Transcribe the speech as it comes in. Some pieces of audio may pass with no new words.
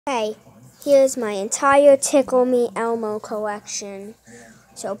Hey, here's my entire Tickle Me Elmo collection,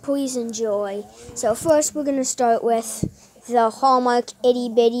 so please enjoy. So first we're going to start with the Hallmark Itty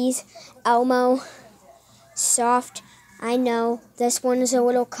Bitties Elmo Soft. I know, this one is a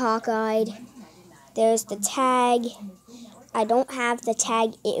little cockeyed. There's the tag. I don't have the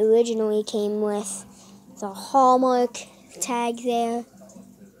tag it originally came with. The Hallmark tag there.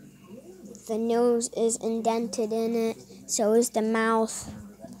 The nose is indented in it, so is the mouth.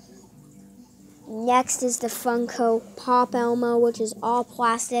 Next is the Funko Pop Elmo, which is all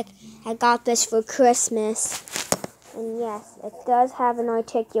plastic. I got this for Christmas. And yes, it does have an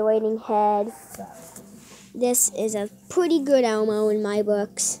articulating head. This is a pretty good Elmo in my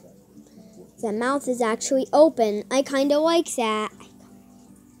books. The mouth is actually open. I kind of like that.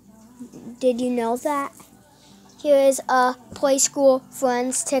 Did you know that? Here is a Play School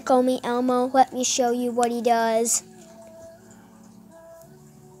Friends Tickle Me Elmo. Let me show you what he does.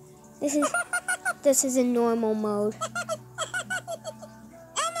 This is in normal mode.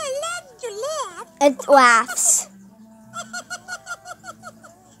 Elmo loves to laugh. It laughs.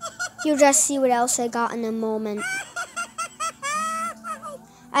 You'll just see what else I got in a moment.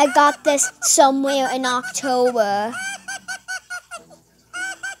 I got this somewhere in October.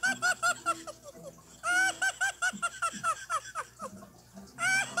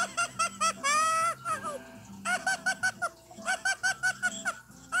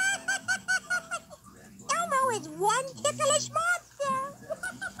 Elmo is one ticklish monster.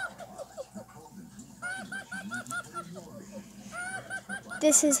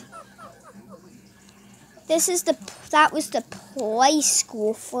 That was the Play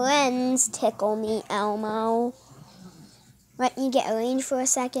School Friends Tickle Me Elmo. Let me get arranged for a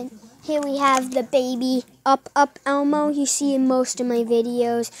second. Here we have the baby up Elmo you see in most of my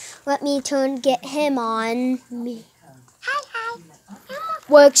videos. Let me get him on. Hi.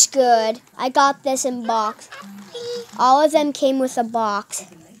 Works good. I got this in box. All of them came with a box.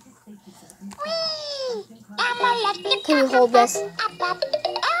 Whee! Elmo loves to Can you hold this? Elmo.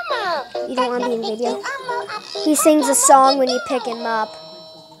 You don't want to be in video? Elmo up. He sings a song when you pick him up.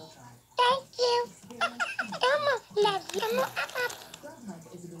 Thank you. Elmo loves you. Elmo up.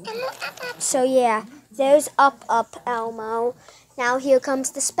 Elmo up. So yeah, there's up Elmo. Now here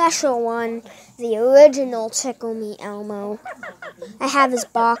comes the special one, the original Tickle Me Elmo. I have his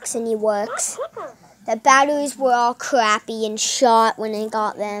box and he works. The batteries were all crappy and shot when I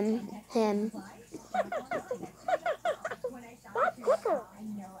got him.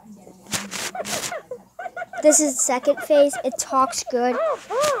 This is the second phase. It talks good.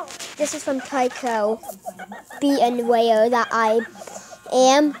 This is from Tycho. Be aware that I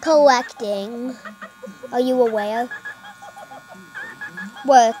am collecting. Are you aware?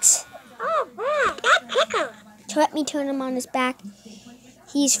 Works. Let me turn him on his back.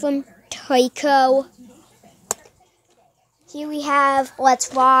 He's from Tycho. Here we have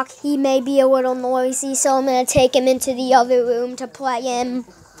Let's Rock. He may be a little noisy, so I'm going to take him into the other room to play him.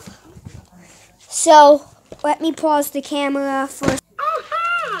 So, let me pause the camera for a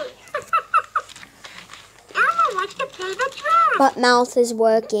Elmo wants to play the drum. But mouth is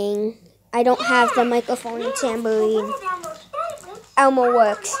working. I don't have the microphone and tambourine. Elmo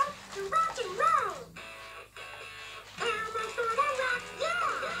works.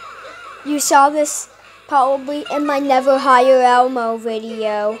 You saw this probably in my Never Hire Elmo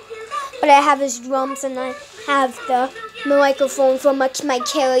video. But I have his drums and I have the microphone from my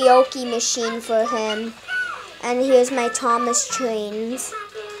karaoke machine for him. And here's my Thomas Trains.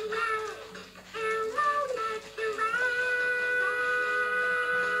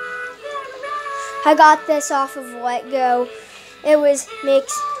 I got this off of Let Go. It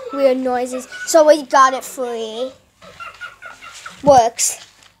makes weird noises, so we got it free. Works.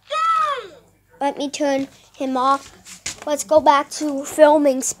 Let me turn him off. Let's go back to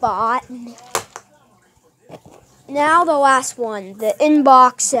filming spot. Now the last one, the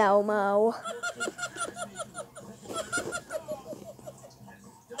inbox Elmo.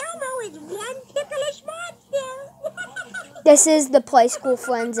 Elmo is one ticklish monster. This is the Play School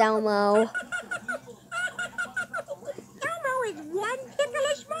Friends Elmo. Elmo is one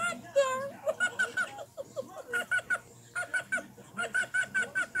ticklish monster.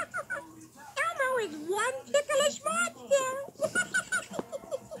 Elmo is one ticklish monster.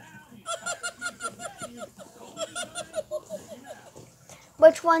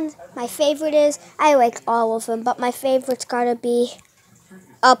 Which one my favorite is? I like all of them, but my favorite's gotta be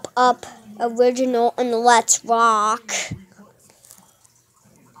Up, Original, and Let's Rock.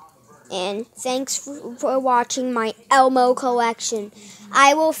 And thanks for watching my Elmo collection.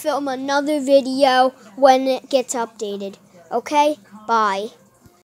 I will film another video when it gets updated. Okay? Bye.